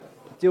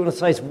do want to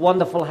say it's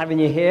wonderful having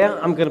you here.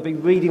 I'm going to be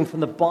reading from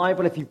the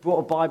Bible. If you've brought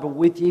a Bible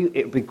with you,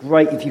 it would be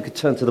great if you could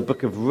turn to the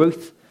book of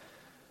Ruth.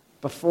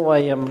 Before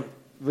I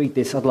read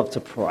this, I'd love to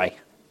pray.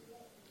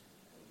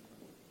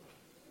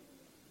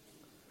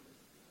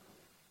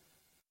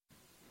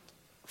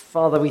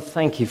 Father, we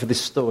thank you for this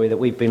story that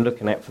we've been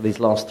looking at for these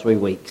last 3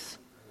 weeks.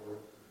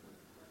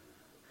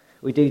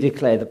 We do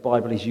declare the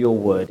Bible is your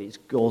word, it's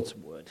God's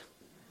word.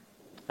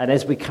 And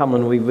as we come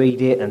and we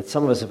read it, and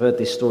some of us have heard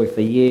this story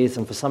for years,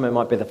 and for some it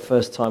might be the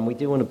first time, we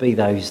do want to be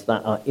those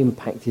that are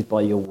impacted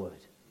by your word.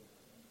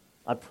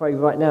 I pray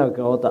right now,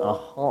 God, that our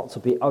hearts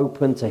will be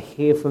open to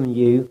hear from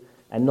you,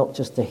 and not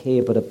just to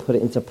hear, but to put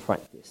it into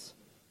practice.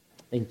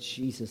 In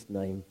Jesus'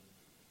 name,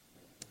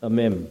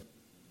 amen.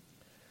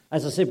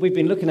 As I said, we've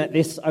been looking at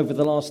this over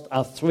the last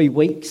 3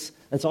 weeks,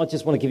 and so I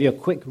just want to give you a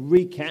quick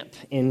recap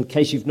in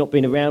case you've not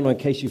been around or in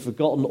case you've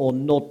forgotten or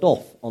nodded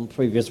off on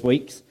previous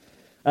weeks.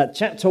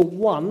 Chapter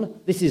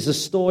 1, this is a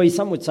story,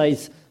 some would say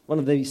is one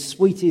of the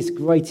sweetest,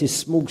 greatest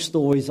small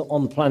stories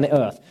on planet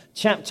Earth.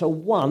 Chapter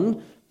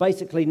 1,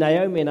 basically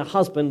Naomi and her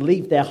husband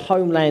leave their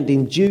homeland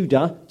in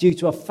Judah due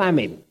to a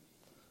famine.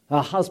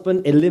 Her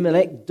husband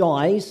Elimelech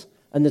dies,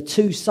 and the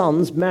 2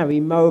 sons marry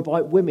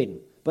Moabite women.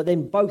 But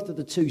then both of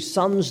the 2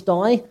 sons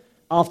die.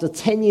 After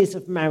 10 years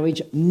of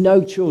marriage,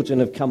 no children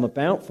have come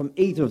about from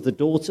either of the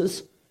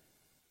daughters.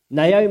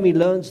 Naomi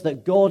learns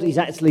that God is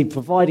actually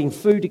providing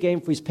food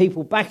again for his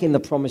people back in the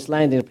promised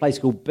land in a place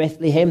called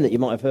Bethlehem that you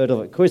might have heard of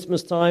at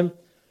Christmas time.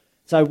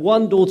 So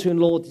one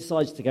daughter-in-law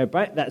decides to go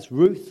back, that's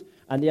Ruth,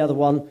 and the other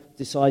one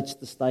decides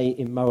to stay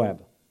in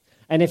Moab.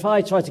 And if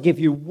I try to give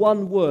you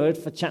one word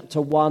for chapter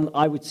 1,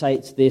 I would say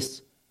it's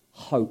this: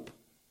 hope.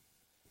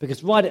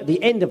 Because right at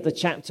the end of the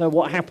chapter,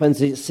 what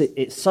happens is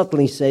it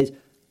suddenly says,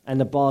 and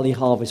the barley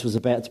harvest was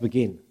about to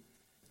begin.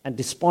 And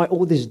despite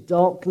all this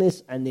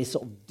darkness and this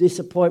sort of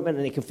disappointment,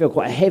 and it can feel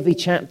quite a heavy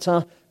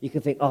chapter, you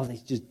can think, oh,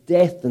 there's just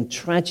death and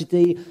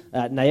tragedy.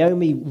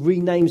 Naomi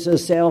renames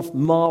herself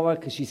Mara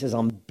because she says,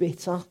 I'm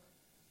bitter.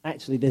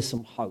 Actually, there's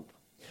some hope.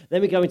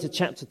 Then we go into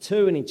chapter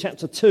 2, and in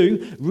chapter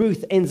 2,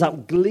 Ruth ends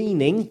up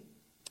gleaning.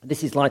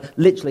 This is like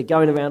literally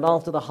going around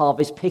after the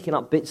harvest, picking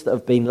up bits that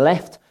have been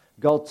left.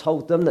 God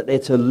told them that they're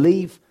to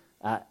leave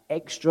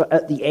extra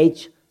at the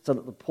edge so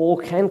that the poor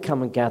can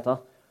come and gather.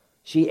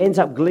 She ends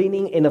up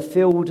gleaning in a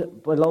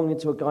field belonging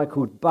to a guy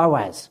called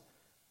Boaz,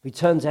 who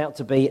turns out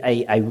to be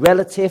a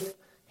relative.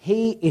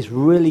 He is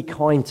really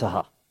kind to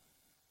her.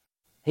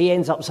 He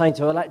ends up saying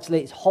to her, well,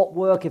 actually, it's hot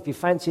work. If you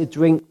fancy a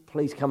drink,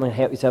 please come and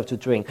help yourself to a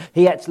drink.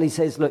 He actually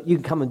says, look, you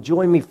can come and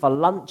join me for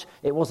lunch.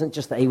 It wasn't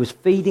just that he was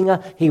feeding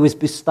her. He was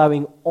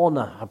bestowing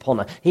honor upon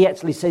her. He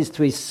actually says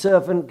to his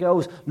servant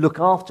girls, look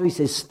after her. He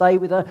says, stay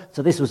with her.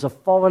 So this was a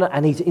foreigner,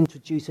 and he's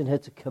introducing her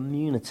to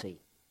community.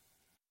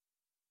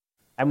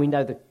 And we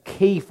know the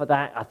key for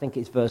that, I think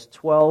it's verse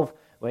 12,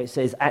 where it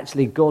says,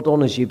 actually, God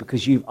honors you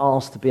because you've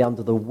asked to be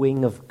under the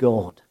wing of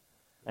God.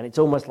 And it's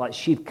almost like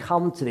she'd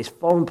come to this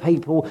foreign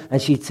people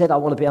and she'd said, I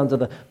want to be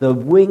under the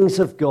wings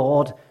of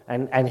God.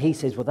 And he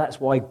says, well,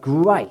 that's why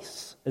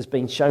grace has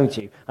been shown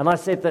to you. And I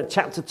said that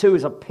chapter 2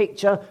 is a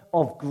picture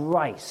of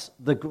grace,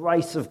 the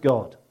grace of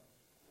God.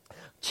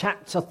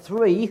 Chapter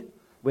 3,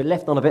 we're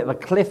left on a bit of a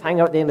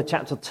cliffhanger at the end of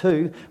chapter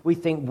 2. We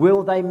think,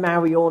 will they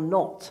marry or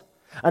not?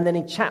 And then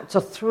in chapter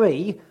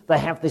 3, they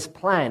have this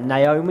plan.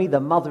 Naomi, the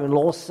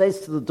mother-in-law, says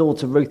to the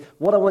daughter Ruth,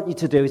 what I want you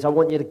to do is I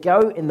want you to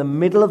go in the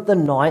middle of the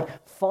night,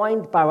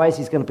 find Boaz,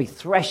 he's going to be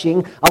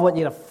threshing. I want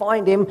you to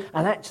find him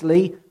and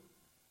actually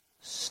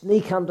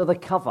sneak under the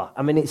cover.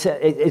 I mean,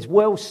 it's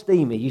well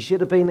steamy. You should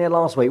have been there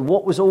last week.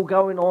 What was all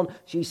going on?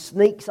 She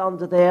sneaks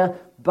under there.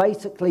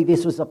 Basically,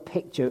 this was a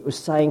picture. It was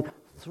saying,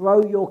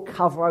 throw your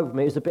cover over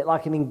me. It was a bit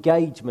like an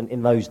engagement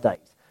in those days.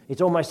 It's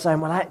almost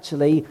saying, well,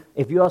 actually,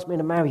 if you ask me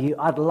to marry you,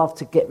 I'd love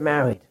to get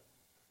married.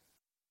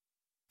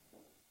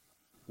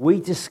 We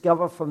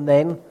discover from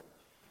then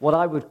what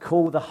I would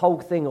call the whole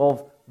thing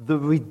of the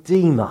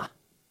Redeemer.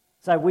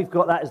 So we've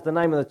got that as the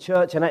name of the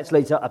church, and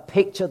actually it's a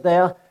picture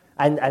there.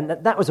 And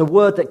that was a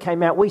word that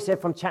came out, we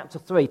said, from chapter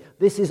 3.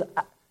 This is,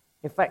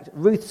 in fact,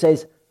 Ruth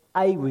says,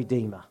 a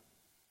Redeemer.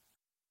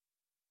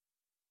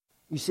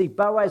 You see,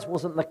 Boaz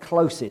wasn't the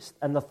closest.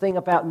 And the thing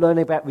about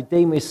learning about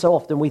Redeemer is so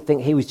often we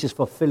think he was just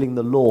fulfilling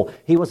the law.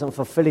 He wasn't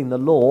fulfilling the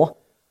law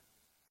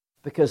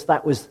because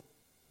that was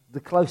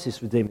the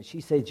closest Redeemer. She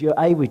said, you're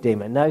a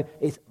Redeemer. No,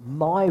 it's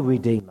my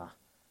Redeemer.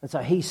 And so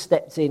he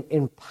stepped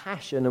in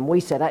passion. And we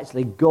said,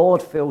 actually,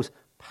 God feels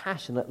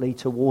passionately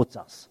towards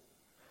us.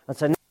 And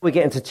so now we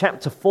get into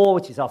chapter 4,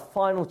 which is our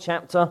final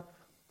chapter.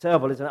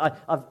 Terrible, isn't it?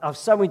 I've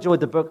so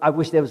enjoyed the book. I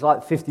wish there was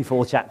like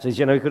 54 chapters.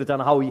 You know, we could have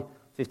done a whole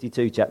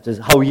 52 chapters,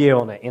 a whole year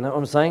on it, you know what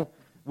I'm saying?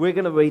 We're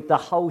going to read the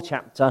whole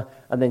chapter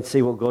and then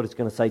see what God is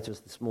going to say to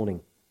us this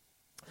morning.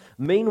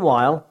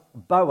 Meanwhile,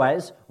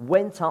 Boaz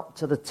went up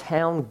to the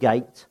town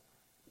gate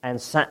and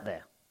sat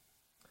there.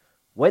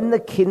 When the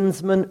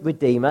kinsman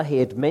redeemer he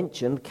had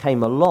mentioned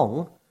came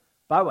along,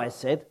 Boaz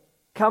said,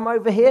 come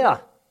over here,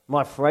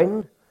 my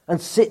friend, and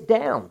sit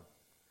down.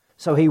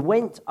 So he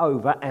went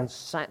over and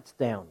sat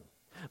down.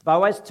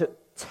 Boaz took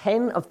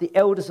 10 of the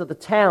elders of the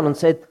town and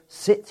said,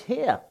 "Sit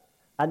here."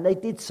 And they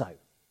did so.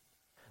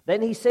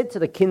 Then he said to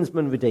the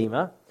kinsman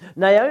redeemer,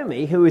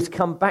 "Naomi, who has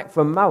come back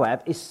from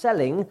Moab, is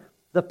selling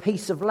the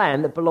piece of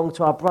land that belonged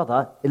to our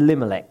brother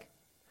Elimelech.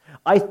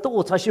 I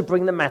thought I should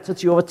bring the matter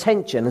to your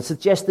attention and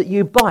suggest that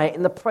you buy it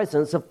in the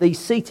presence of these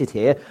seated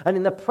here and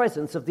in the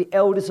presence of the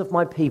elders of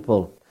my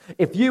people.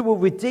 If you will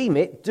redeem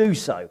it, do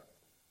so.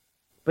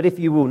 But if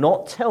you will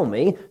not, tell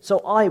me, so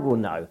I will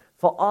know.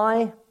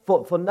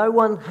 For no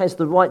one has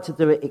the right to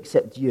do it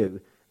except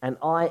you, and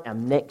I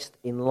am next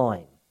in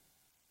line."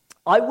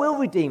 "I will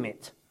redeem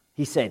it,"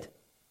 he said.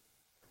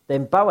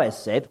 Then Boaz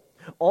said,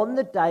 "On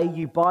the day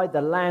you buy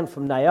the land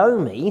from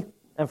Naomi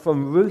and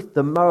from Ruth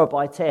the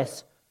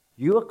Moabitess,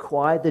 you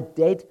acquire the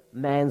dead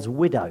man's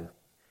widow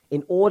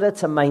in order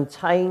to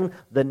maintain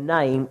the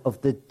name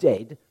of the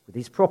dead with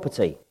his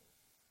property."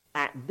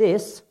 At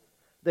this,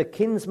 the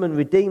kinsman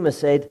redeemer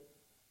said,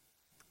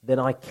 "Then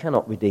I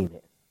cannot redeem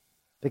it,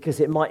 because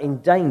it might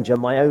endanger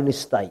my own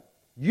estate.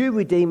 You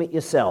redeem it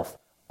yourself.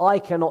 I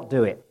cannot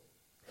do it."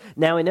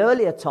 Now, in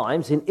earlier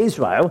times in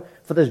Israel,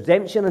 for the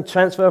redemption and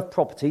transfer of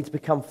property to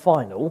become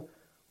final,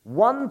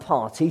 one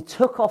party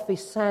took off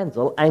his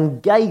sandal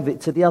and gave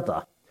it to the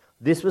other.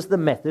 This was the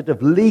method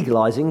of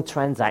legalizing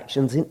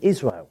transactions in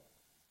Israel.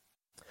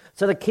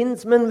 So the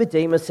kinsman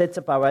redeemer said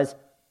to Boaz,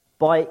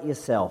 "Buy it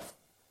yourself."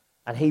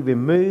 And he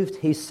removed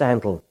his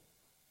sandal.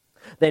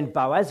 Then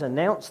Boaz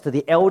announced to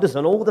the elders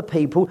and all the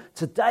people,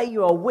 "Today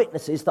you are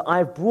witnesses that I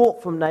have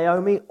brought from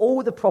Naomi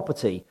all the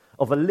property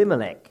of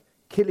Elimelech,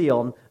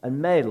 Kilion,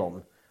 and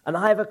Mahlon, and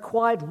I have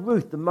acquired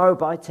Ruth the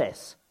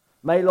Moabitess,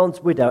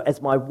 Mahlon's widow,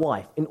 as my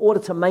wife, in order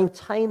to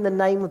maintain the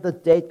name of the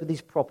dead with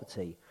his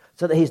property,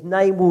 so that his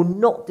name will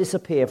not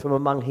disappear from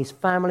among his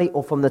family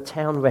or from the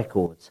town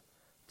records.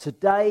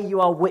 Today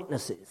you are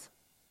witnesses."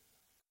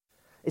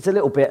 It's a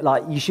little bit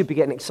like you should be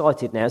getting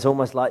excited now. It's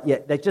almost like, yeah,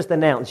 they just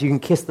announced you can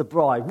kiss the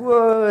bride.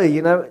 Whoa,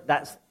 you know,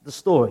 that's the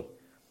story.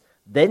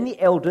 Then the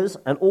elders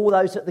and all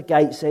those at the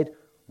gate said,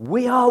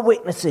 "We are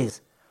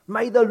witnesses.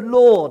 May the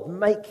Lord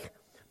make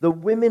the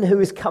woman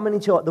who's coming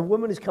into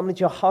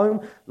your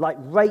home like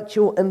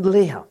Rachel and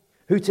Leah,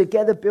 who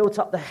together built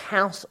up the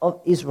house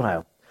of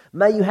Israel.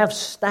 May you have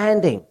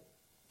standing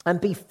and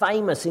be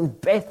famous in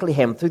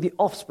Bethlehem through the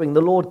offspring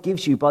the Lord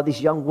gives you by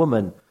this young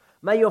woman.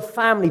 May your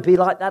family be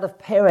like that of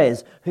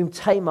Perez, whom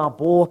Tamar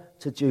bore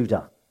to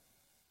Judah."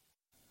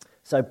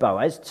 So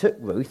Boaz took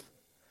Ruth,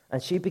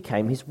 and she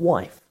became his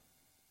wife.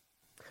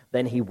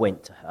 Then he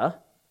went to her,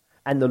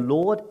 and the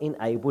Lord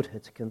enabled her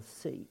to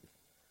conceive,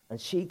 and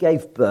she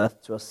gave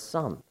birth to a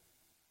son.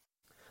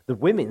 The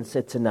women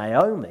said to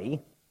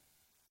Naomi,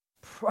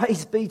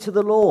 "Praise be to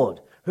the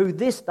Lord, who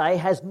this day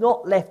has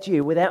not left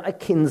you without a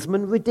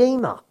kinsman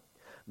redeemer.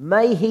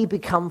 May he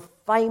become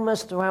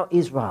famous throughout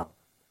Israel.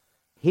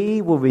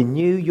 He will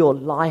renew your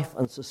life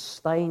and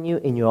sustain you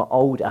in your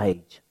old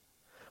age.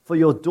 For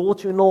your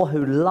daughter-in-law,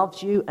 who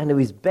loves you and who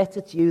is better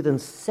to you than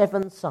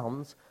 7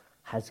 sons,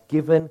 has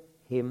given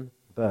him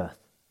birth."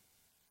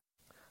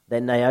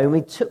 Then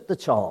Naomi took the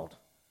child,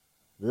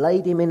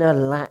 laid him in her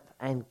lap,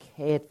 and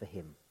cared for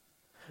him.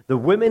 The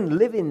women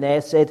living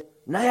there said,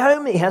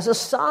 "Naomi has a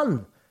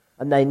son,"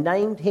 and they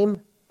named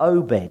him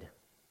Obed.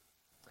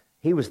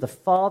 He was the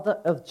father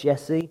of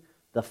Jesse,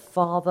 the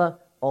father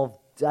of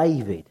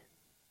David.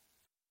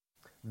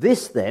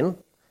 This, then,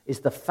 is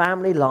the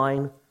family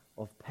line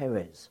of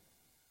Perez.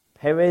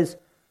 Perez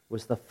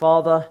was the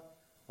father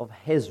of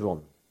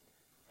Hezron.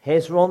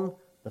 Hezron,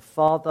 the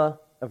father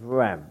of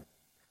Ram.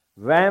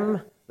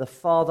 Ram, the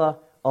father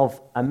of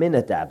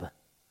Aminadab.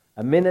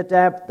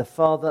 Aminadab, the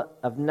father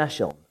of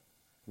Nahshon.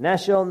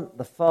 Nahshon,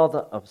 the father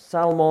of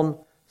Salmon.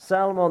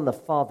 Salmon, the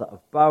father of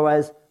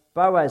Boaz.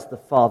 Boaz, the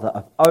father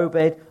of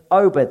Obed.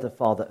 Obed, the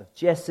father of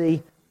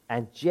Jesse.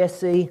 And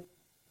Jesse,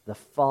 the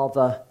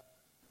father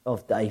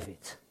of David.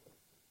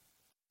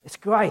 It's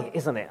great,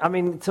 isn't it? I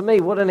mean, to me,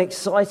 what an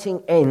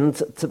exciting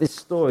end to this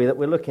story that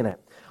we're looking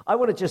at. I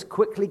want to just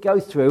quickly go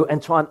through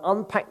and try and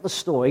unpack the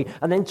story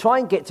and then try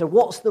and get to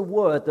what's the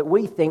word that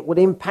we think would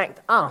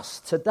impact us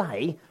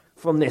today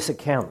from this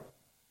account.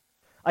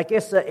 I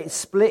guess it's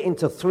split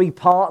into 3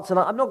 parts, and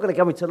I'm not going to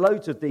go into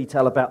loads of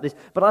detail about this,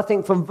 but I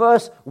think from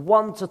verse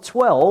 1 to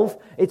 12,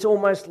 it's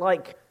almost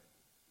like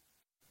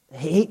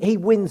he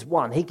wins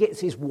one. He gets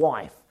his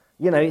wife.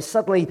 You know,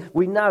 suddenly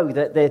we know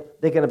that they're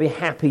going to be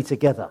happy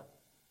together.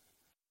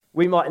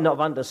 We might not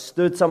have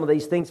understood some of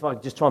these things, if I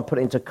could just try and put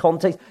it into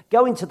context.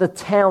 Going to the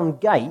town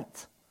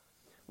gate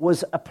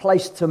was a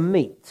place to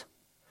meet.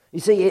 You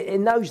see,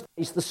 in those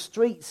days, the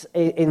streets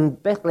in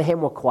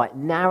Bethlehem were quite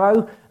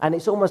narrow, and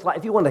it's almost like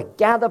if you want to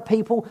gather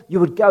people, you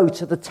would go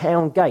to the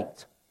town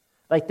gate.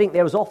 They think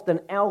there was often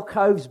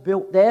alcoves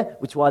built there,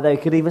 which is why they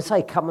could even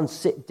say, "Come and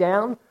sit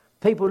down."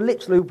 People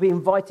literally would be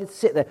invited to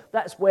sit there.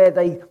 That's where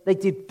they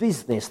did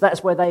business.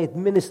 That's where they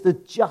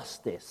administered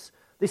justice.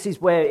 This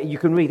is where you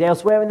can read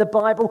elsewhere in the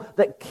Bible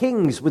that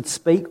kings would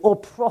speak or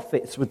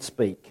prophets would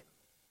speak.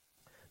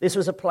 This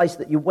was a place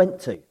that you went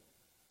to.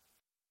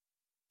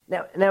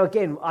 Now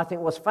again, I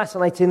think what's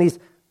fascinating is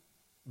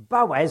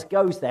Boaz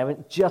goes there, and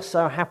it just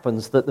so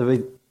happens that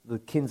the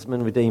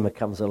kinsman redeemer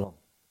comes along.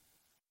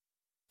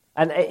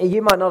 And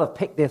you might not have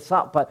picked this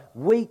up, but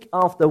week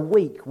after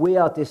week we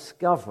are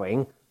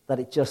discovering that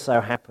it just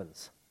so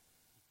happens.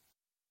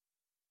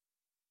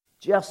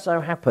 Just so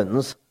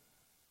happens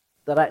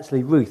that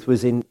actually Ruth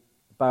was in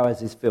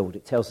Boaz's field.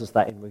 It tells us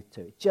that in Ruth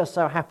 2. It just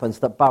so happens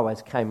that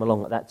Boaz came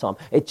along at that time.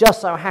 It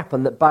just so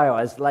happened that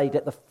Boaz laid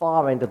at the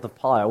far end of the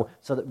pile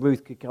so that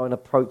Ruth could go and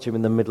approach him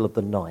in the middle of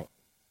the night.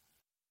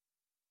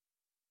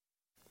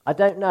 I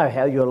don't know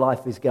how your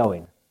life is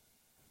going,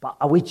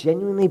 but we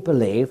genuinely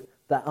believe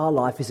that our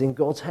life is in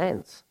God's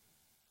hands.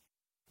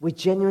 We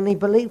genuinely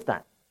believe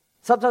that.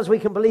 Sometimes we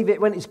can believe it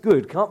when it's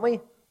good, can't we?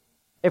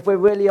 If we're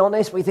really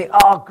honest, we think,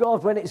 oh,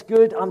 God, when it's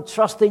good, I'm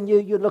trusting you,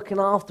 you're looking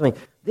after me.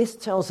 This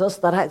tells us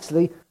that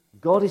actually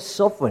God is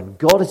sovereign.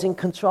 God is in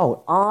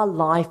control. Our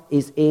life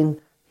is in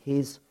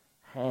his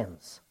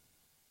hands.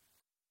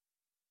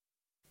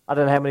 I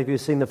don't know how many of you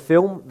have seen the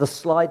film, The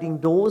Sliding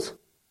Doors.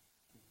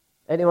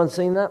 Anyone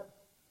seen that?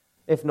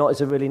 If not,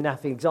 it's a really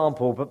naffy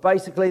example. But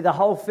basically, the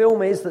whole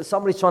film is that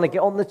somebody's trying to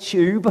get on the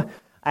tube,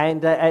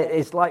 and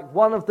it's like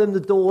one of them, the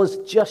doors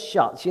just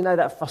shuts. You know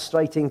that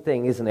frustrating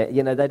thing, isn't it?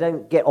 You know, they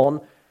don't get on.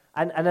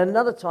 And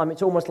another time,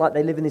 it's almost like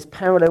they live in this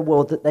parallel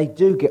world that they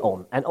do get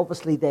on. And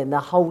obviously, then their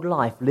whole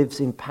life lives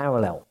in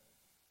parallel.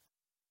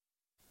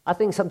 I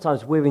think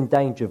sometimes we're in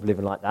danger of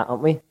living like that,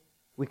 aren't we?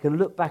 We can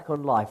look back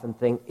on life and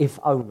think, if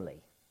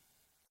only.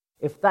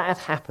 If that had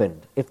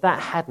happened, if that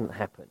hadn't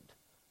happened.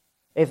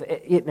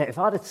 If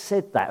I'd have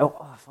said that,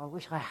 if I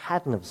wish I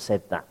hadn't have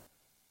said that.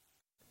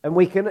 And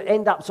we can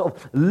end up sort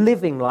of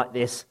living like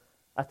this.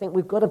 I think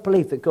we've got to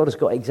believe that God has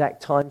got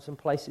exact times and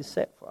places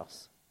set for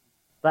us.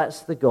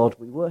 That's the God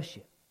we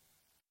worship.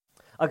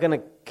 I'm going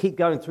to keep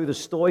going through the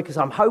story because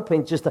I'm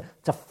hoping just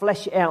to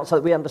flesh it out so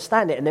that we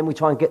understand it, and then we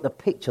try and get the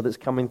picture that's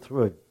coming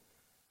through.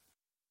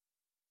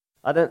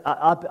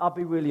 I'll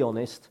be really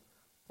honest.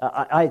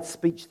 I had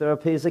speech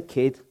therapy as a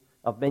kid.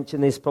 I've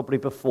mentioned this probably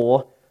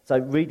before. So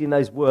reading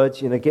those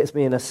words, gets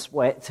me in a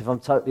sweat, if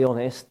I'm totally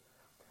honest.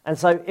 And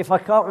so if I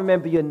can't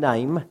remember your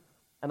name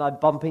and I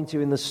bump into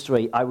you in the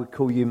street, I would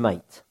call you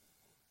mate.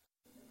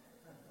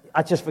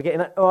 I just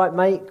forget, all right,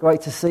 mate,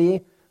 great to see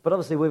you. But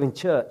obviously we're in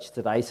church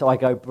today, so I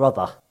go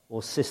brother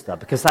or sister,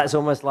 because that's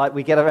almost like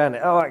we get around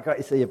it. All right, great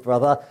to see you,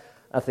 brother.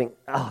 I think,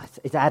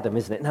 it's Adam,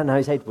 isn't it? No,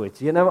 it's Edward.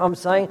 You know what I'm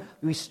saying?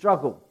 We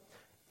struggle.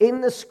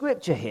 In the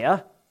scripture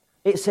here,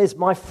 it says,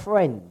 my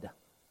friend.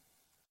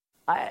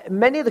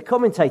 Many of the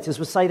commentators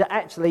would say that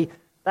actually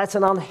that's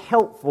an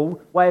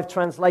unhelpful way of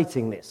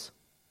translating this.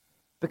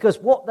 Because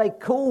what they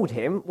called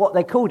him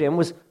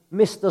was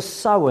Mr.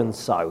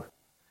 So-and-so.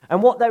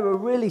 And what they were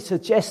really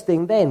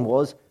suggesting then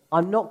was,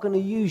 I'm not going to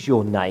use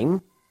your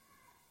name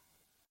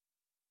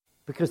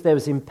because there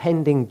was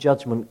impending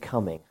judgment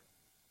coming.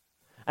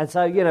 And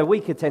so, we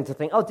could tend to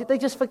think, did they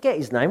just forget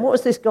his name? What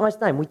was this guy's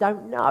name? We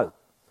don't know.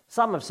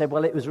 Some have said,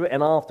 well, it was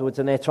written afterwards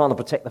and they're trying to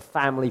protect the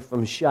family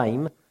from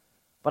shame.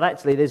 But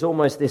actually, there's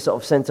almost this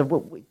sort of sense of,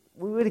 we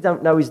really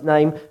don't know his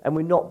name and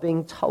we're not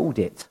being told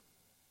it.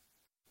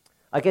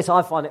 I guess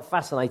I find it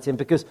fascinating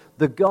because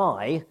the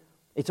guy,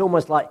 it's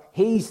almost like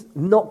he's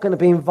not going to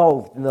be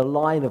involved in the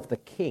line of the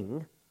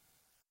king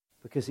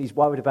because he's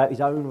worried about his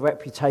own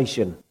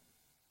reputation.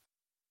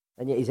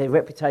 And yet his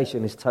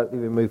reputation is totally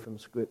removed from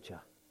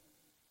Scripture.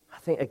 I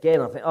think,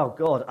 oh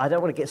God, I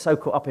don't want to get so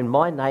caught up in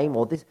my name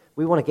or this.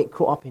 We want to get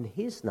caught up in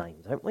his name,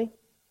 don't we?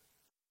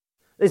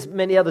 There's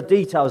many other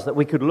details that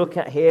we could look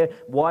at here.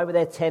 Why were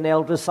there 10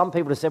 elders? Some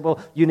people have said,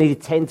 well, you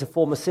needed 10 to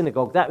form a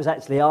synagogue. That was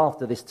actually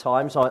after this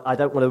time, so I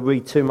don't want to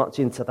read too much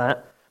into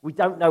that. We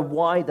don't know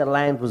why the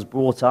land was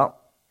brought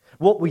up.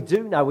 What we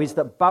do know is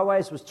that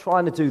Boaz was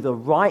trying to do the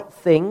right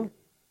thing.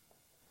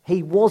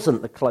 He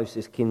wasn't the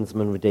closest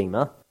kinsman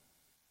redeemer.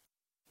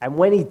 And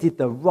when he did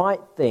the right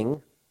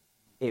thing,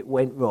 it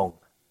went wrong.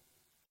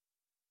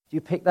 Do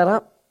you pick that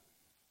up?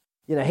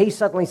 He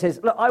suddenly says,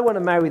 look, I want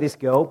to marry this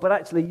girl, but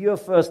actually you're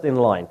first in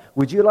line.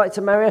 Would you like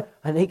to marry her?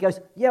 And he goes,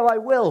 yeah, I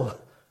will.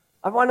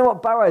 I wonder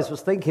what Boaz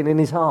was thinking in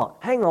his heart.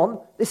 Hang on,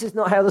 this is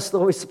not how the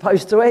story's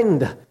supposed to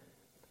end.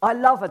 I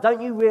love her.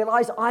 Don't you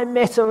realize I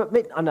met her at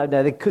midnight?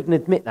 No, they couldn't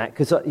admit that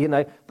because,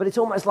 but it's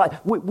almost like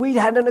we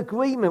had an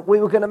agreement we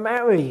were going to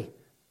marry.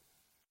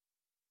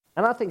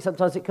 And I think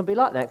sometimes it can be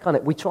like that, can't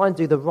it? We try and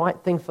do the right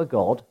thing for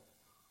God,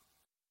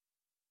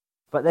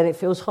 but then it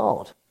feels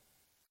hard.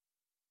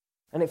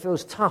 And it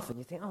feels tough, and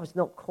you think, it's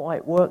not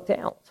quite worked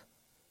out.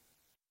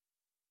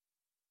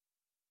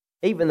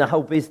 Even the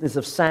whole business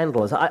of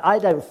sandals, I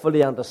don't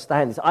fully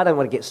understand this. I don't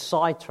want to get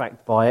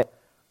sidetracked by it.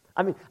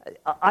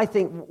 I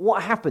think,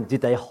 what happened? Did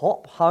they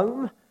hop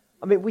home?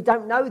 We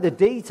don't know the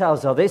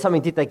details of this.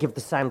 Did they give the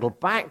sandal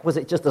back? Was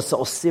it just a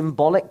sort of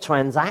symbolic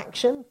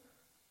transaction?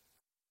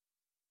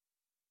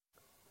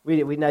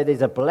 We know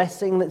there's a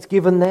blessing that's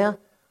given there.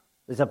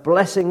 There's a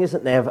blessing,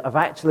 isn't there, of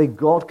actually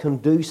God can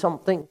do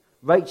something.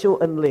 Rachel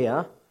and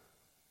Leah,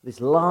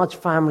 this large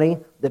family,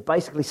 they're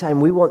basically saying,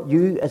 we want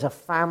you as a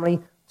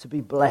family to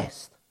be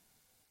blessed.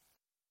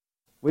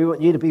 We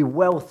want you to be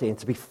wealthy and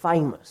to be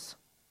famous.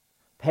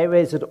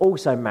 Perez had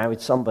also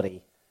married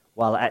somebody,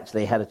 well,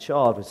 actually had a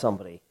child with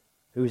somebody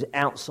who was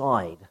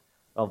outside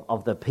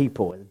of the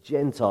people, the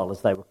Gentile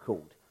as they were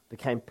called,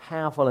 became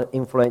powerful and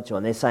influential.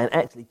 And they're saying,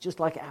 actually, just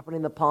like it happened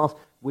in the past,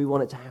 we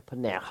want it to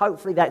happen now.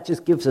 Hopefully that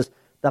just gives us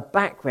the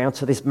background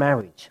to this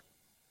marriage.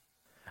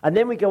 And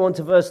then we go on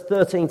to verse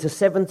 13 to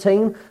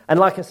 17. And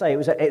like I say, it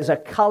was a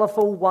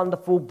colourful,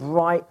 wonderful,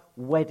 bright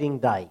wedding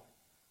day.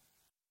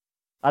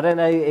 I don't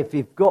know if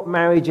you've got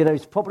married,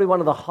 it's probably one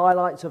of the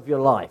highlights of your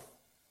life.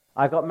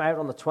 I got married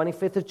on the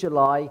 25th of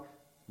July,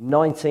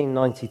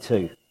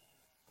 1992.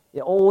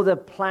 All the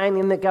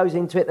planning that goes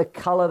into it, the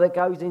colour that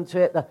goes into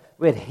it,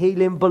 we had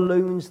helium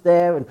balloons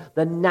there and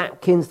the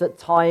napkins that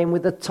tie in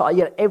with the tie.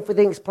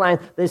 Everything's planned.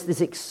 There's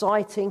this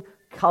exciting,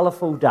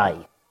 colourful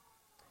day.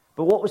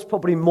 But what was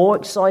probably more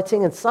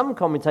exciting, and some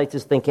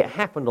commentators think it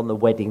happened on the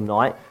wedding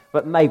night,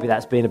 but maybe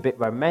that's being a bit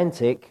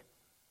romantic,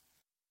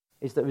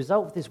 is the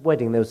result of this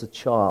wedding, there was a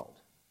child.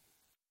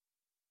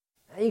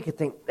 Now you could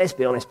think, let's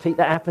be honest, Pete,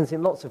 that happens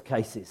in lots of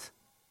cases.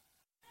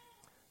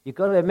 You've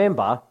got to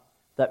remember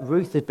that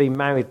Ruth had been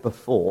married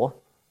before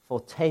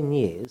for 10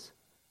 years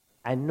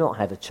and not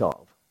had a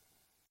child.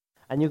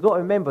 And you've got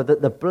to remember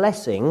that the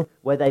blessing,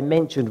 where they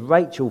mentioned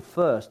Rachel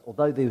first,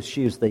 although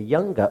she was the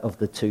younger of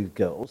the two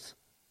girls,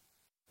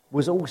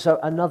 was also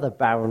another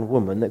barren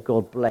woman that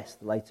God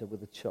blessed later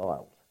with a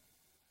child.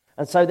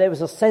 And so there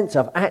was a sense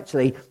of,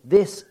 actually,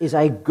 this is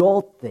a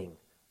God thing.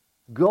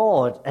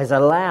 God has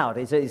allowed,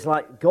 it's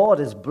like God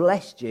has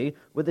blessed you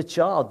with a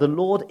child. The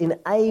Lord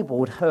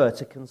enabled her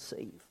to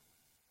conceive.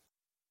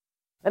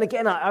 And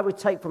again, I would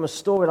take from a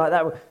story like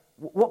that,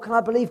 what can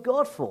I believe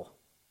God for?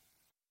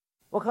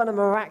 What kind of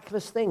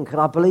miraculous thing can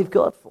I believe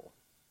God for?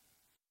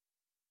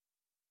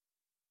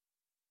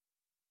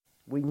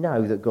 We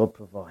know that God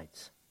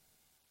provides.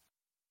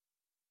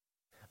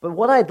 But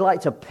what I'd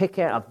like to pick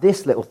out of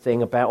this little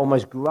thing about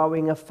almost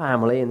growing a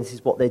family, and this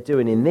is what they're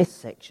doing in this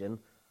section,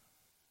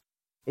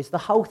 is the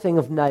whole thing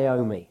of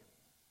Naomi.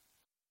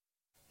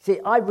 See,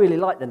 I really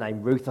like the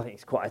name Ruth. I think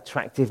it's quite an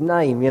attractive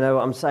name, you know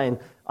what I'm saying?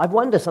 I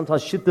wonder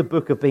sometimes, should the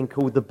book have been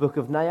called the Book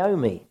of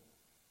Naomi?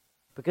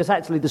 Because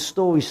actually the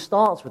story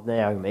starts with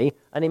Naomi,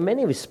 and in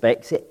many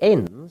respects it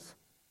ends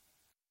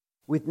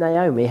with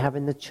Naomi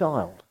having the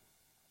child.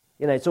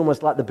 It's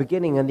almost like the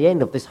beginning and the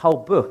end of this whole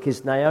book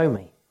is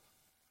Naomi.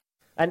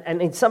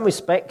 And in some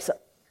respects,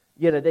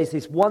 there's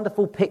this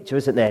wonderful picture,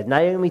 isn't there?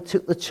 Naomi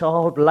took the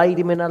child, laid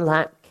him in her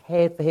lap,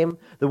 cared for him.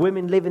 The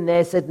women living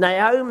there said,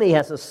 Naomi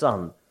has a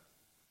son.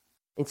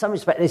 In some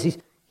respects, there's this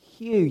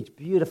huge,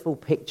 beautiful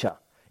picture.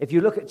 If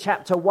you look at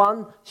chapter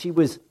 1, she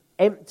was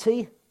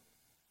empty,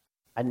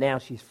 and now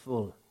she's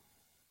full.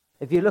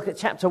 If you look at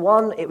chapter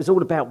 1, it was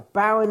all about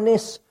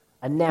barrenness,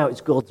 and now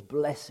it's God's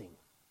blessing.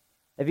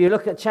 If you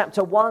look at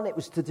chapter 1, it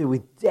was to do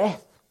with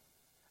death,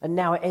 and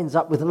now it ends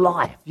up with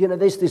life.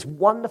 There's this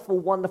wonderful,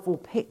 wonderful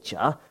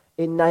picture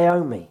in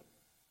Naomi.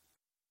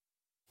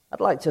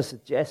 I'd like to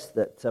suggest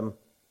that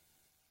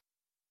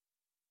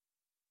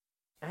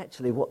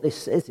actually what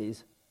this says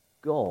is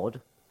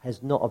God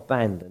has not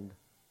abandoned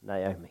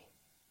Naomi.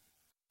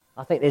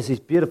 I think there's this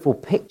beautiful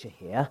picture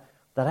here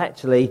that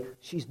actually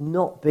she's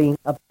not being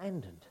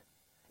abandoned.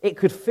 It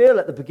could feel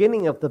at the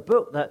beginning of the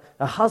book that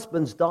her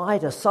husband's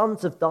died, her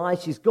sons have died,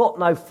 she's got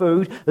no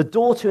food. The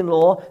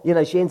daughter-in-law,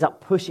 she ends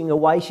up pushing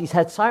away. She's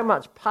had so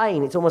much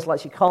pain, it's almost like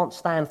she can't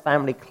stand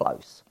family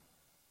close.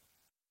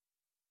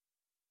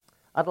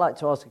 I'd like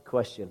to ask a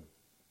question.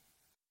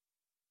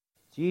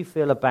 Do you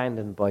feel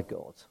abandoned by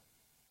God?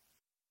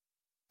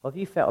 Or have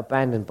you felt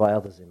abandoned by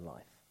others in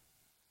life?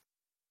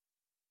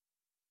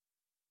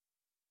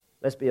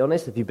 Let's be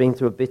honest, have you been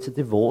through a bitter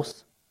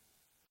divorce?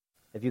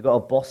 Have you got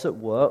a boss at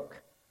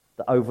work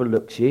that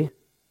overlooks you?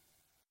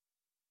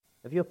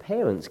 Have your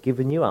parents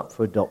given you up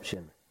for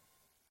adoption?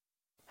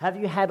 Have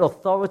you had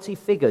authority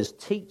figures,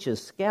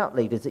 teachers, scout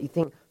leaders that you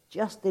think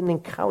just didn't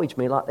encourage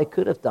me like they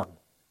could have done?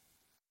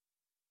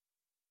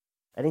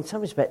 And in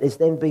some respect, there's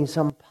then been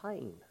some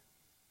pain.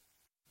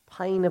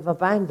 Pain of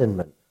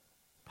abandonment,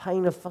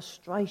 pain of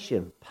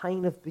frustration,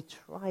 pain of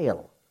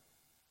betrayal.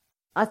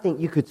 I think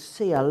you could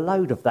see a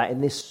load of that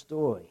in this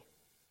story.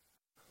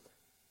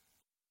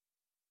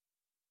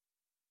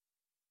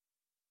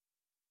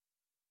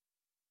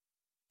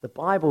 The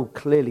Bible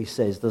clearly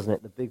says, doesn't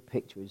it, the big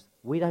picture is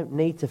we don't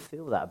need to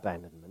feel that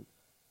abandonment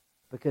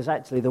because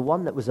actually the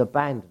one that was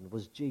abandoned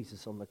was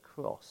Jesus on the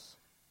cross.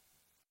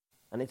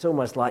 And it's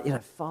almost like,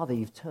 Father,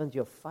 you've turned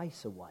your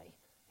face away.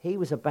 He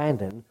was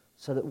abandoned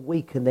so that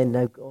we can then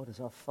know God as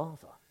our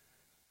Father.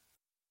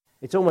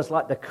 It's almost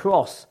like the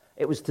cross,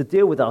 it was to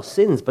deal with our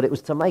sins, but it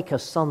was to make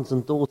us sons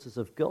and daughters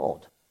of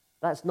God.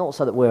 That's not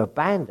so that we're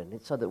abandoned.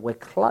 It's so that we're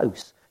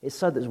close. It's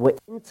so that we're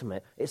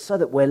intimate. It's so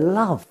that we're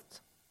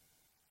loved.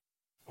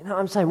 You know what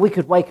I'm saying? We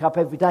could wake up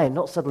every day and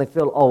not suddenly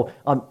feel,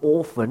 I'm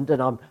orphaned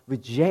and I'm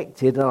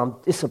rejected and I'm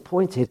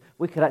disappointed.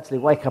 We could actually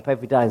wake up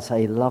every day and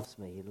say, He loves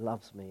me, He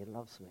loves me, He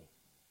loves me.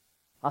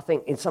 I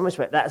think in some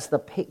respect that's the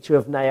picture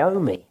of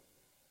Naomi.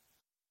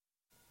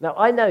 Now,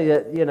 I know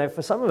that,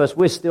 for some of us,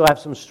 we still have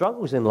some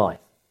struggles in life.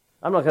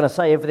 I'm not going to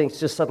say everything's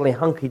just suddenly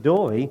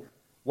hunky-dory,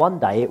 One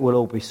day it will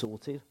all be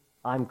sorted.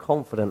 I'm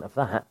confident of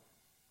that.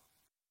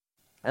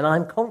 And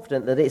I'm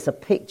confident that it's a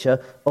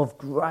picture of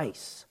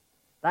grace.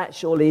 That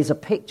surely is a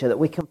picture that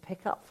we can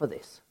pick up for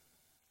this.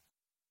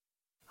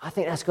 I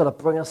think that's got to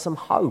bring us some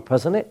hope,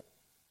 hasn't it?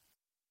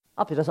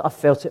 I've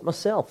felt it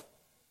myself.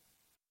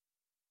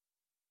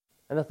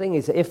 And the thing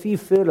is, if you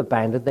feel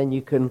abandoned, then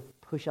you can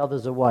push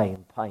others away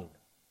in pain.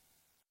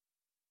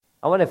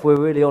 I wonder if we're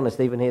really honest,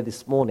 even here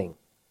this morning.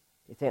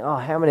 You think,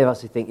 how many of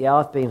us think,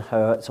 I've been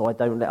hurt, so I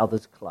don't let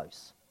others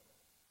close.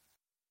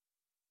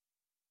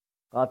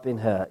 I've been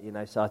hurt,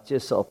 so I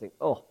just sort of think,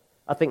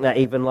 I think that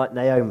even like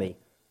Naomi,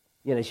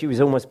 she was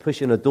almost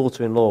pushing her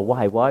daughter-in-law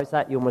away. Why is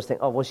that? You almost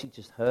think, was she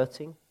just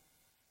hurting?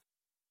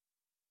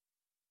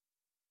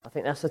 I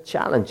think that's a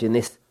challenge in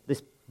this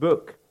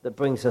book that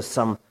brings us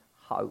some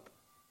hope.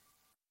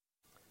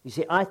 You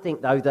see, I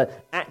think, though,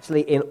 that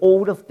actually in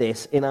all of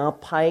this, in our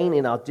pain,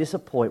 in our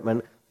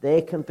disappointment,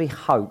 there can be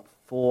hope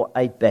for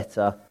a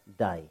better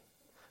day.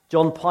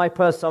 John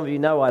Piper, some of you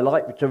know, I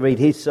like to read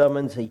his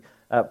sermons. He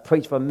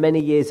preached for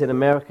many years in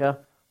America.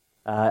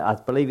 I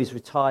believe he's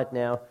retired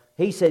now.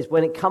 He says,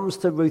 when it comes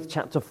to Ruth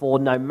chapter 4,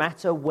 no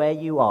matter where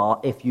you are,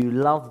 if you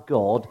love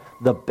God,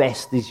 the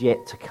best is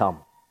yet to come.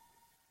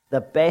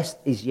 The best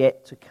is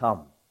yet to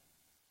come.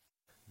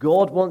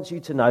 God wants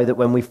you to know that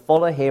when we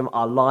follow him,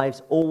 our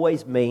lives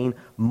always mean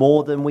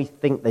more than we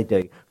think they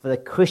do. For the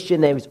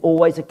Christian, there is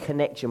always a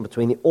connection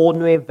between the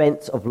ordinary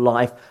events of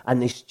life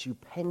and the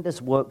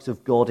stupendous works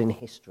of God in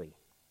history.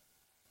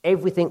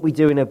 Everything we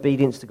do in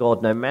obedience to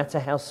God, no matter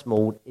how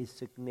small, is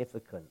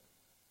significant.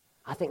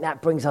 I think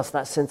that brings us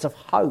that sense of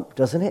hope,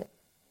 doesn't it?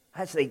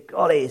 Actually,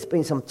 golly, it's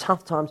been some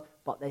tough times,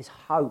 but there's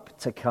hope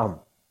to come.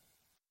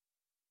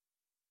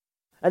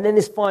 And then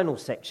this final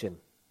section,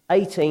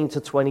 18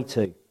 to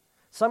 22.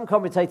 Some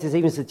commentators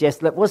even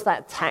suggest, look, was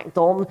that tacked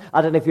on?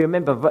 I don't know if you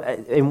remember,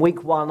 in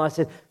week 1, I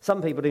said,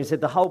 some people even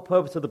said the whole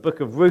purpose of the book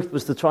of Ruth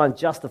was to try and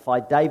justify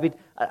David.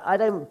 I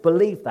don't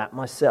believe that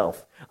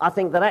myself. I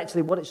think that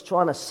actually what it's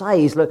trying to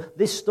say is, look,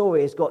 this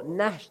story has got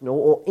national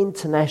or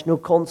international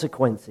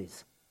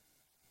consequences.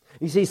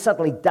 You see,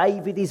 suddenly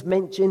David is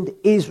mentioned,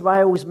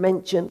 Israel is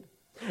mentioned.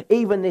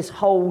 Even this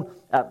whole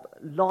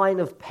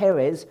line of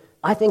Perez,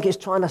 I think it's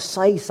trying to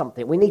say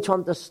something. We need to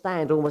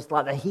understand almost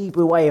like the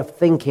Hebrew way of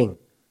thinking.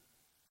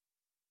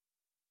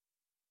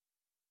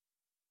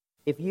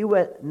 If you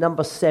were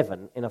number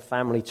 7 in a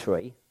family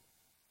tree,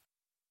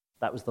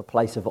 that was the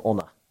place of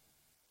honor.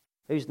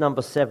 Who's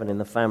number 7 in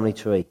the family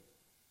tree?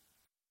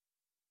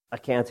 I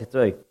counted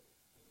through.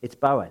 It's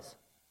Boaz.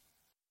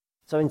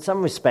 So in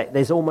some respect,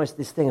 there's almost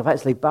this thing of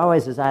actually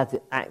Boaz has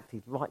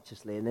acted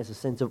righteously, and there's a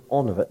sense of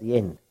honor at the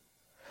end.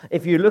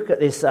 If you look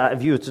at this,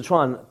 if you were to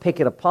try and pick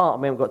it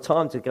apart, we haven't got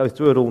time to go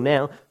through it all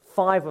now,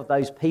 5 of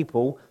those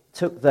people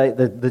took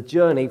the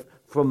journey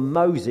from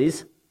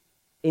Moses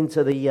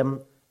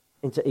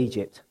into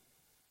Egypt.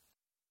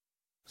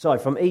 Sorry,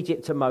 from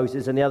Egypt to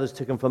Moses, and the others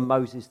took them from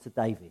Moses to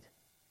David.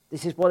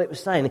 This is what it was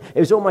saying. It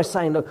was almost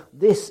saying, look,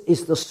 this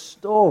is the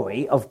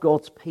story of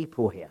God's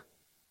people here.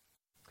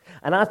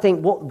 And I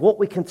think what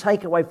we can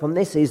take away from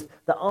this is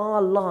that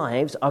our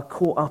lives are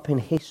caught up in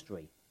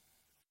history.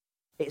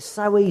 It's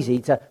so easy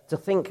to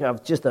think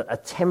of just a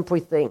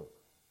temporary thing.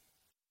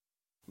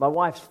 My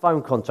wife's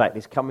phone contract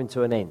is coming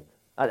to an end.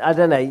 I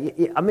don't know.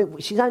 I mean,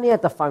 she's only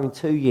had the phone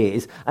 2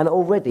 years, and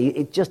already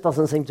it just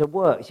doesn't seem to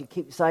work. She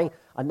keeps saying,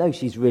 I know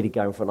she's really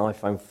going for an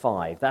iPhone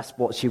 5. That's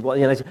what she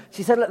wants.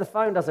 She said, look, the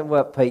phone doesn't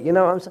work, Pete. You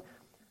know what I'm saying?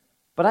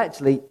 But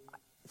actually,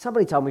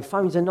 somebody told me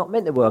phones are not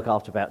meant to work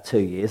after about 2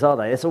 years, are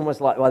they? It's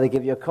almost like why they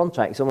give you a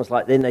contract. It's almost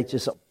like then they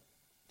just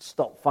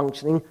stop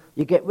functioning.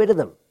 You get rid of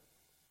them.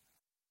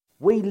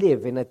 We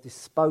live in a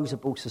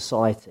disposable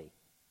society.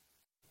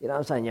 You know what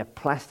I'm saying? You have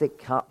plastic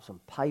cups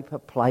and paper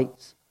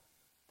plates.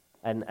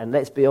 And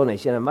let's be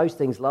honest, most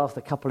things last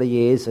a couple of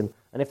years, and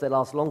if they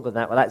last longer than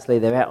that, well, actually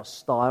they're out of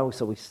style,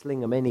 so we sling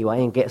them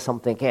anyway and get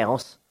something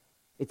else.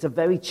 It's a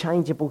very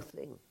changeable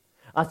thing.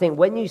 I think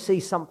when you see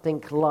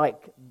something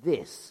like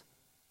this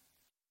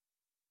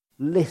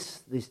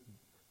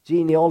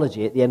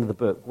genealogy at the end of the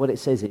book, what it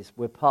says is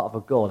we're part of a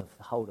God of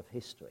the whole of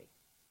history.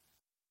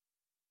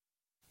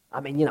 I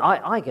mean,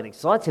 I get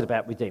excited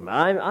about Redeemer.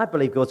 I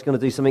believe God's going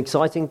to do some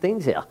exciting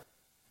things here.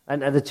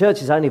 And the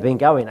church has only been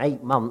going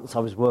 8 months, I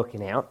was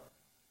working out.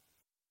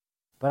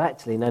 But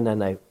actually,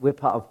 no. We're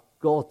part of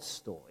God's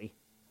story,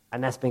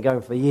 and that's been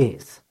going for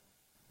years.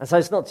 And so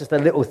it's not just a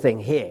little thing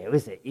here,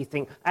 is it? You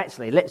think,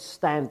 actually, let's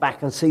stand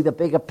back and see the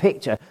bigger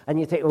picture. And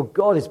you think, well,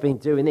 God has been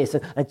doing this.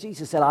 And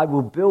Jesus said, I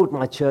will build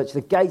my church.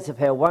 The gates of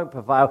hell won't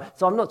prevail.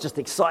 So I'm not just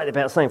excited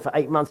about something for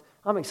 8 months.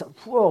 I'm excited,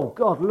 whoa,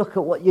 God, look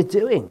at what you're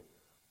doing.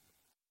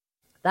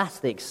 That's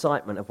the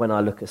excitement of when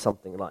I look at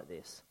something like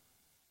this.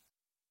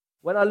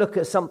 When I look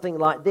at something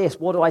like this,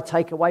 what do I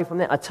take away from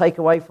that? I take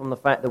away from the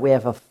fact that we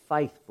have a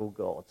faithful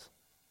God.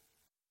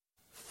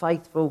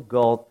 Faithful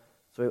God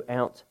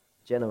throughout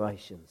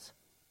generations.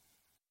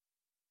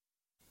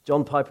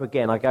 John Piper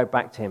again, I go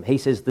back to him. He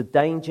says the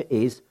danger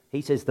is,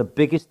 the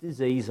biggest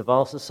disease of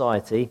our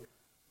society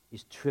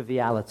is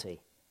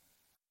triviality.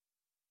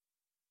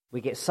 We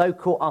get so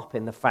caught up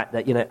in the fact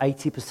that,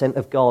 80%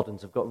 of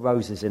gardens have got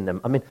roses in them.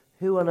 I mean,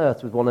 who on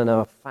earth would want to know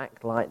a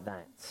fact like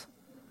that?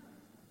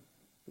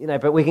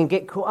 But we can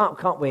get caught up,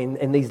 can't we,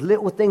 in these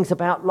little things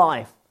about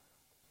life,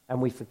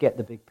 and we forget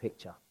the big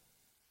picture.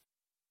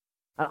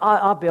 And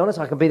I'll be honest,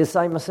 I can be the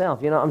same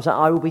myself. I'm saying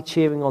I will be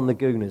cheering on the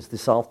Gooners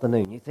this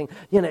afternoon. You think,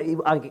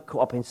 I get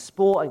caught up in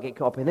sport, I get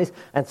caught up in this,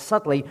 and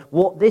suddenly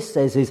what this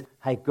says is,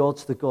 hey,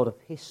 God's the God of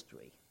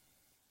history.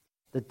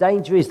 The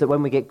danger is that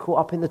when we get caught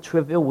up in the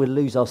trivial, we'll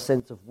lose our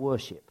sense of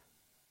worship.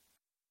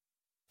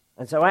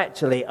 And so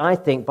actually, I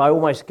think by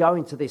almost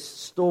going to this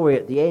story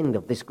at the end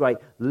of this great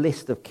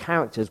list of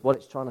characters, what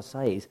it's trying to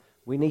say is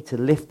we need to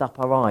lift up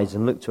our eyes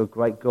and look to a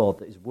great God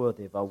that is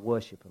worthy of our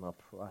worship and our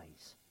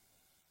praise.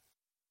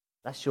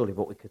 That's surely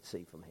what we could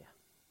see from here.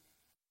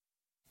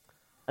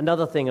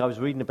 Another thing I was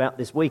reading about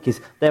this week is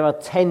there are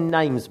 10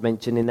 names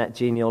mentioned in that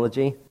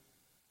genealogy.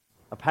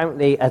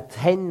 Apparently, a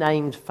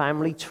 10-named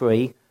family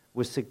tree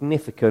was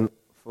significant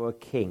for a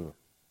king.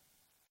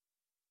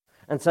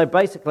 And so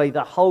basically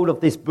the whole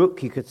of this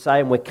book, you could say,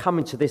 and we're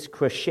coming to this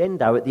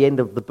crescendo at the end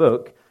of the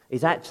book,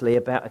 is actually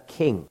about a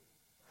king.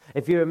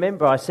 If you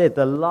remember, I said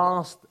the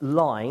last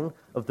line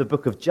of the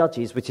book of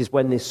Judges, which is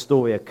when this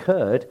story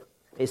occurred,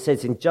 it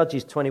says in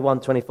Judges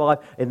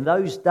 21:25, in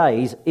those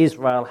days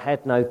Israel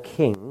had no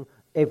king,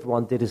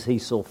 everyone did as he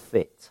saw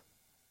fit.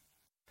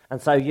 And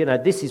so,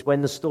 this is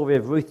when the story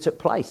of Ruth took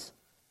place.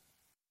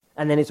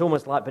 And then it's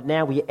almost like, but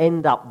now we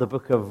end up the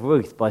book of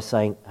Ruth by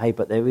saying, hey,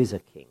 but there is a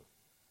king.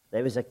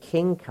 There is a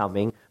king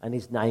coming, and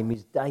his name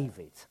is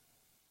David.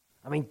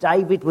 I mean,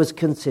 David was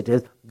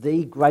considered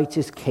the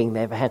greatest king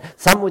they ever had.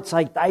 Some would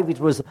say David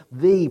was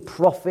the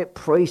prophet,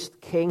 priest,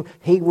 king.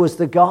 He was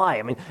the guy.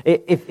 I mean,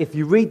 if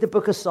you read the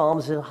book of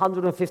Psalms, there's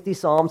 150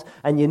 Psalms,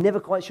 and you're never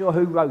quite sure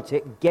who wrote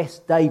it, guess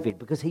David,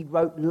 because he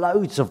wrote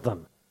loads of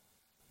them.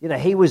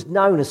 He was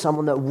known as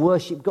someone that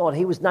worshipped God.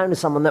 He was known as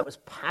someone that was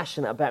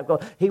passionate about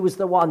God. He was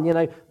the one,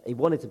 he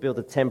wanted to build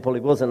a temple.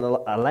 He wasn't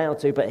allowed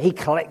to, but he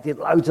collected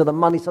loads of the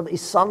money so that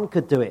his son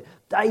could do it.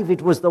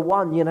 David was the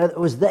one, that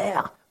was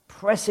there,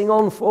 pressing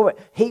on for it.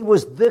 He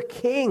was the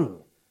king.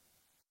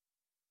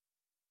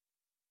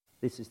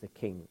 This is the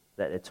king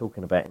that they're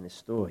talking about in this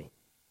story.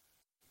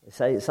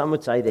 Some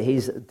would say that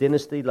his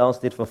dynasty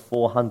lasted for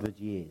 400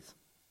 years.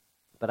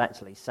 But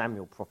actually,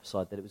 Samuel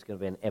prophesied that it was going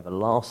to be an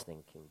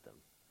everlasting kingdom.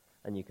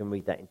 And you can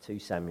read that in 2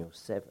 Samuel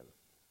 7.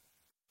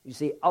 You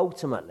see,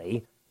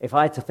 ultimately, if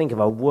I had to think of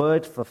a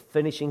word for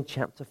finishing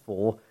chapter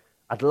 4,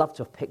 I'd love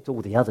to have picked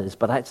all the others,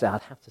 but actually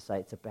I'd have to say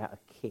it's about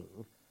a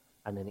king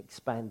and an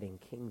expanding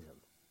kingdom.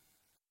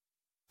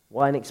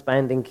 Why an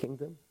expanding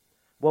kingdom?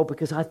 Well,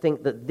 because I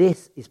think that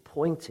this is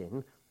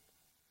pointing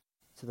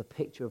to the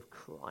picture of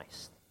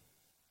Christ.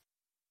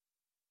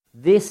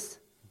 This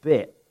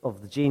bit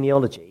of the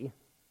genealogy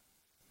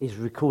is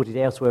recorded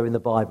elsewhere in the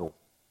Bible.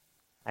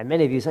 And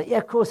many of you say, yeah,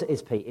 of course it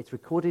is, Pete. It's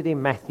recorded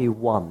in Matthew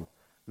 1.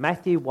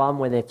 Matthew 1,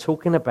 when they're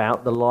talking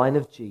about the line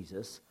of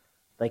Jesus,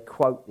 they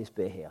quote this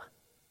bit here.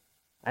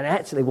 And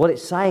actually what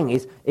it's saying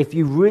is, if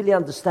you really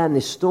understand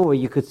this story,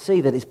 you could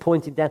see that it's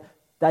pointing down,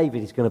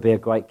 David is going to be a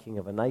great king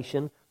of a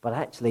nation, but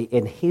actually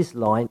in his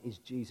line is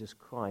Jesus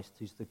Christ,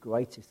 who's the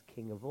greatest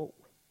king of all.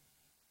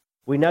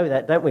 We know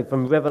that, don't we,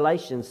 from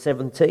Revelation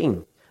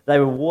 17. They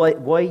will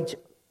wage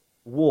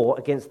war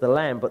against the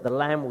Lamb, but the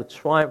Lamb will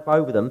triumph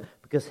over them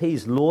because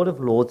he's Lord of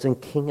lords and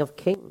King of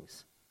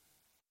kings.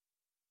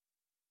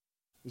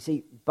 You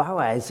see,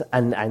 Boaz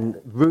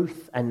and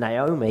Ruth and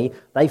Naomi,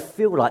 they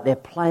feel like they're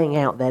playing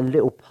out their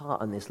little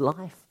part in this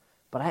life,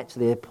 but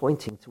actually they're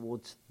pointing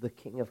towards the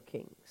King of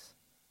kings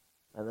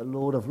and the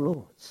Lord of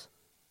lords.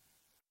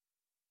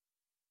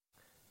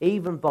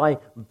 Even by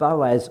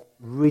Boaz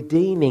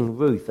redeeming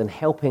Ruth and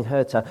helping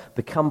her to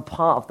become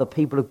part of the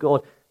people of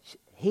God,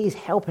 he's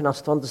helping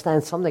us to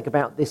understand something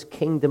about this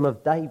kingdom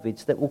of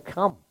David's that will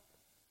come.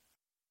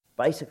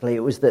 Basically,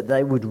 it was that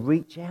they would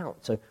reach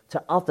out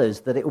to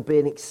others, that it would be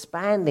an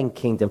expanding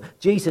kingdom.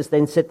 Jesus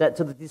then said that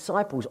to the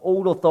disciples.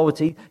 All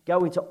authority,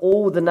 go into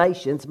all the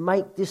nations,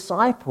 make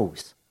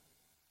disciples.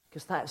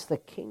 Because that's the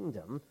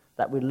kingdom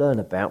that we learn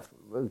about from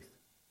Ruth.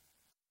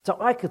 So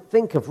I could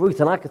think of Ruth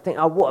and I could think,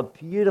 oh, what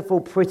a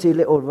beautiful, pretty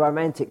little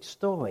romantic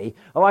story.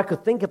 Or I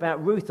could think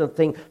about Ruth and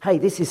think, hey,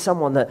 this is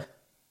someone that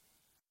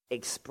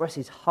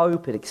expresses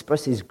hope, it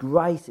expresses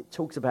grace, it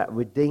talks about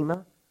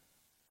Redeemer.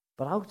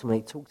 But ultimately,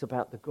 it talks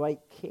about the great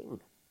King,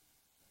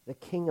 the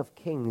King of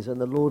kings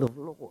and the Lord of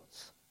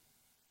lords.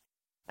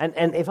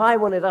 And if I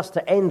wanted us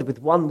to end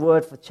with one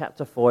word for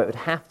chapter 4, it would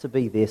have to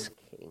be this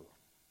King.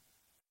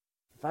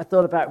 If I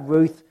thought about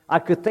Ruth, I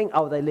could think,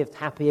 oh, they lived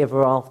happy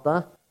ever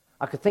after.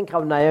 I could think,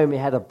 oh, Naomi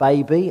had a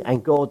baby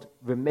and God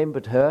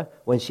remembered her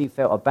when she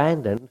felt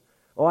abandoned.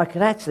 Or I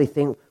could actually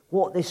think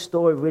what this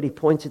story really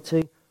pointed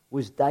to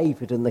was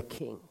David and the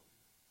King.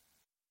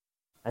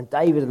 And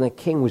David and the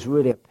King was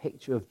really a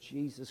picture of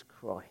Jesus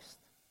Christ,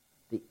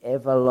 the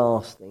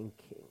everlasting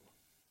King.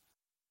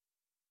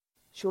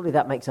 Surely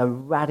that makes a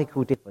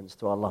radical difference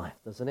to our life,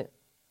 doesn't it?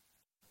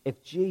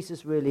 If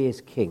Jesus really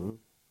is King,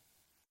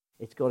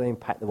 it's got to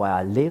impact the way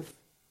I live,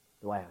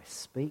 the way I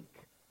speak,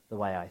 the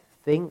way I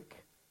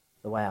think,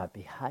 the way I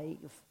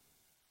behave.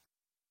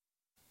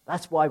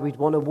 That's why we'd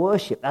want to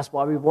worship. That's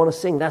why we want to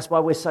sing. That's why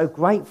we're so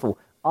grateful.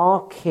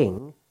 Our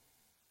King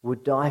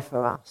would die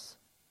for us.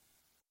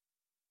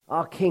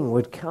 Our King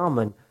would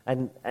come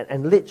and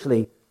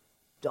literally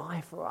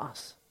die for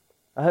us.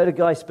 I heard a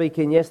guy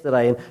speaking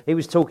yesterday, and he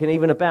was talking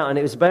even about, and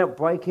it was about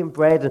breaking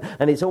bread,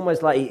 and it's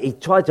almost like he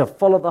tried to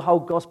follow the whole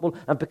gospel,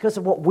 and because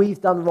of what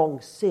we've done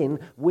wrong, sin,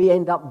 we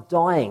end up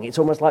dying. It's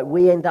almost like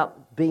we end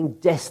up being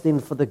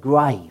destined for the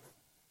grave.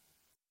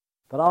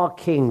 But our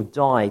King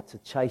died to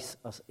chase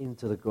us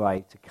into the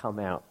grave, to come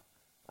out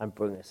and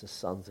bring us as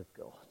sons of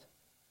God.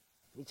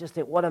 You just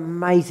think, what an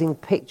amazing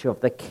picture of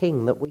the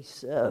King that we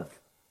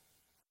serve.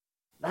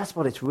 That's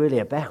what it's really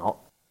about.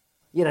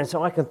 You know,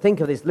 so I can think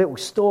of this little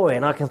story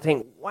and I can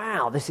think,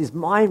 wow, this is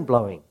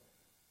mind-blowing.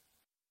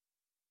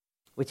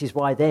 Which is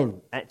why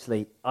then,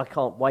 actually, I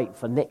can't wait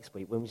for next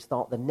week when we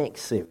start the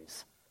next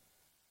series.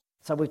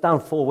 So we've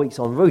done 4 weeks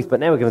on Ruth, but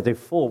now we're going to do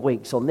 4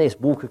 weeks on this,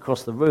 walk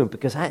across the room,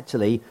 because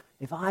actually,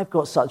 if I've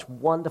got such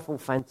wonderful,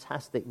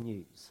 fantastic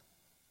news,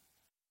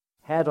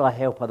 how do I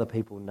help other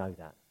people know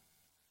that?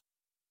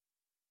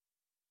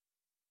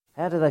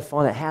 How do they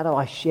find it? How do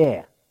I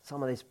share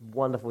some of this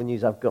wonderful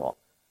news I've got?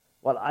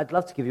 Well, I'd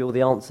love to give you all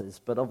the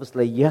answers, but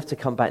obviously you have to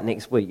come back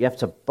next week. You have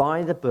to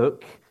buy the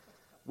book.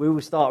 We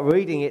will start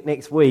reading it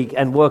next week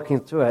and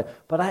working through it.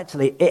 But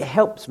actually, it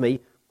helps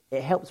me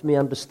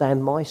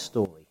understand my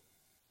story.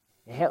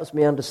 It helps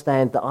me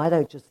understand that I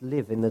don't just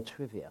live in the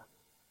trivia.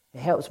 It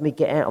helps me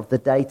get out of the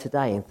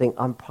day-to-day and think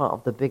I'm part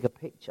of the bigger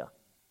picture.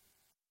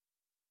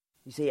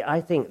 You see,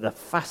 I think the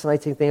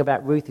fascinating thing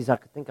about Ruth is I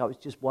could think I was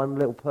just one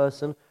little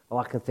person,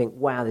 or I can think,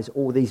 wow, there's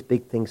all these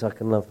big things I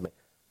can love me.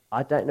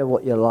 I don't know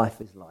what your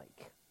life is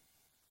like.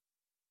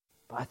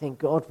 But I think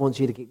God wants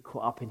you to get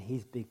caught up in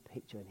his big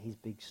picture and his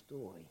big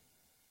story.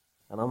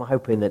 And I'm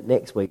hoping that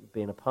next week,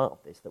 being a part of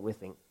this, that we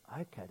think,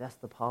 okay, that's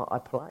the part I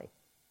play.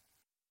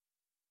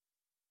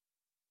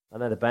 I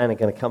know the band are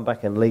going to come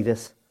back and lead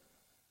us.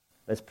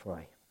 Let's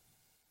pray.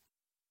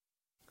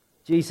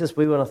 Jesus,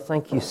 we want to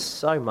thank you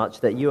so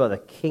much that you are the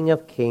King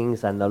of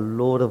Kings and the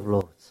Lord of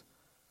Lords.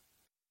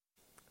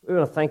 We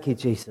want to thank you,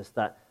 Jesus,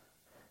 that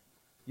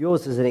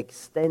yours is an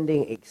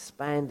extending,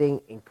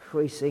 expanding,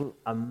 increasing,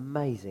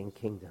 amazing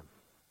kingdom.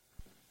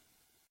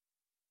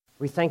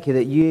 We thank you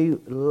that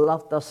you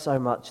loved us so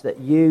much that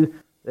you,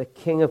 the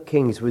King of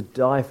Kings, would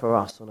die for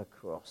us on a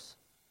cross.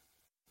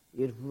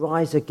 You'd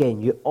rise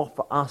again. You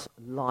offer us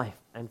life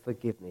and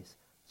forgiveness.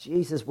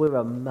 Jesus, we're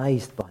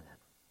amazed by that.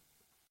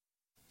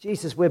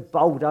 Jesus, we're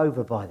bowled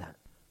over by that.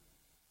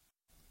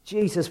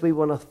 Jesus, we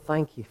want to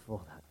thank you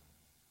for that.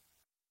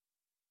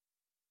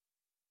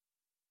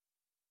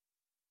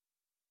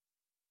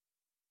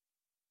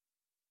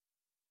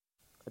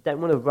 I don't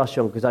want to rush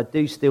on because I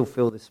do still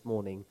feel this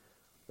morning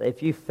that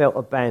if you felt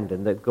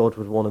abandoned, that God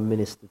would want to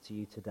minister to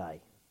you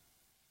today.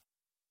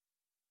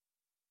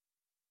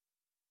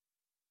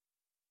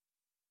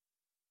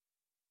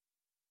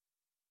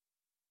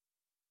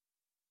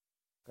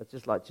 I'd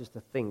just like to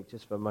think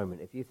just for a moment.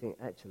 If you think,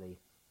 actually,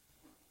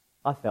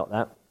 I felt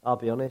that, I'll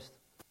be honest.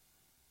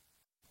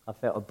 I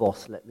felt a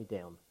boss let me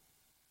down.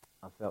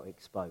 I felt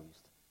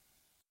exposed.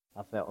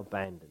 I felt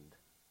abandoned.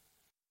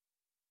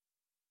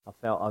 I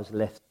felt I was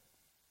left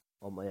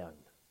on my own.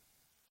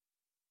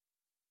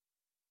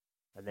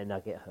 And then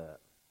I get hurt.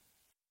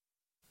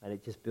 And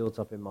it just builds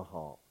up in my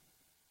heart.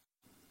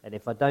 And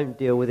if I don't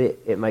deal with it,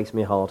 it makes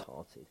me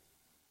hard-hearted.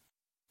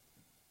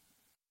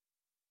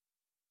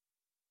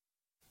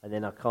 And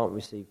then I can't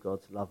receive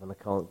God's love and I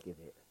can't give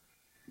it.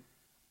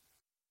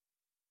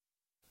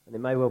 And it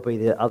may well be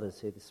that others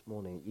here this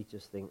morning, you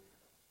just think,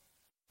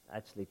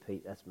 actually,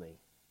 Pete, that's me.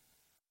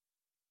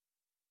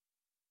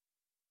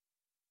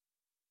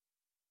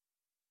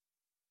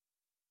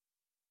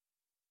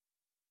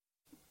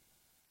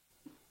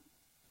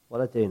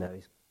 What I do know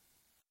is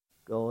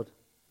God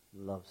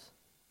loves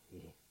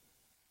you.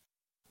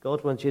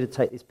 God wants you to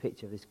take this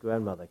picture of this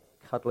grandmother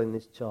cuddling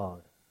this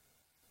child.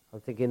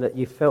 I'm thinking that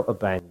you felt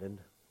abandoned,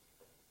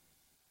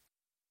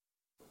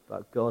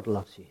 but God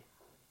loves you.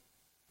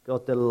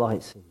 God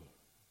delights in you.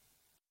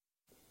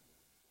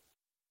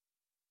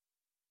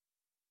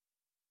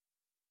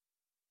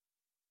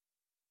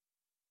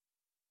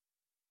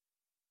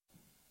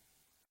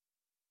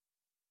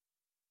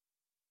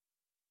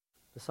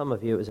 For some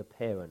of you, it was a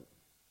parent.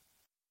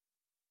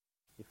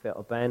 You felt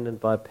abandoned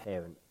by a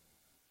parent.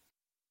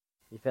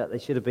 You felt they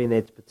should have been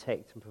there to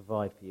protect and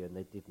provide for you, and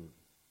they didn't.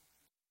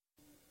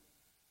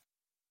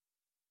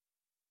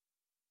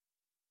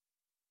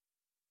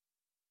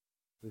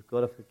 We've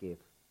got to forgive.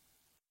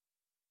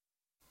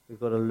 We've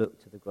got to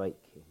look to the great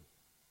King.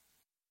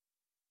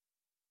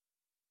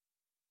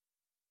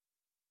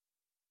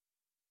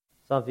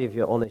 Some of you, if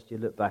you're honest, you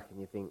look back and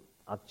you think,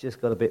 I've just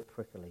got a bit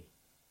prickly.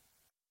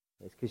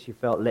 It's because you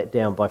felt let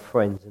down by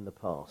friends in the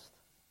past.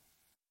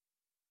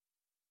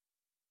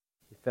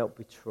 You felt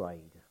betrayed.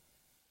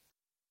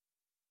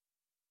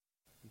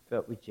 You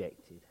felt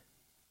rejected.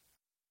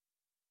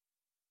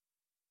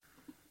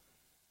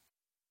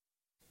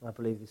 I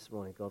believe this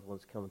morning God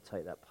wants to come and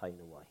take that pain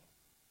away.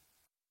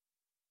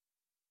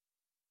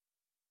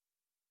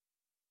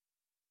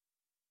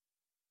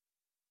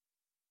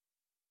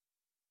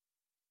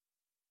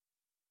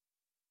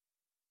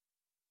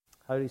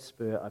 Holy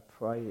Spirit, I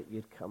pray that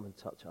you'd come and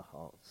touch our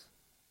hearts.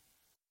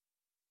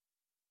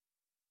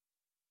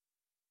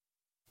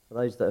 For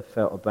those that have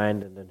felt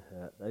abandoned and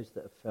hurt, those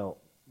that have felt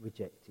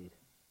rejected,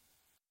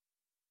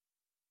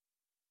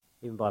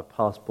 even by a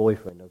past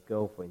boyfriend or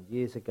girlfriend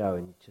years ago,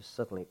 and just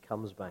suddenly it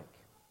comes back.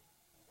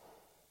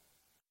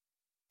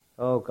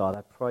 Oh God,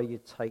 I pray you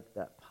take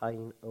that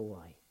pain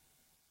away.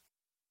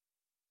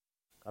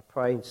 I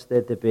pray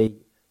instead there be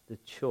the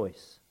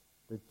choice,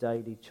 the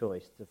daily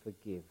choice to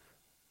forgive,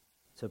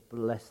 to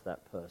bless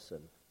that person,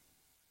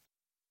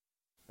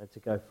 and to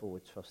go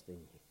forward trusting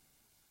you.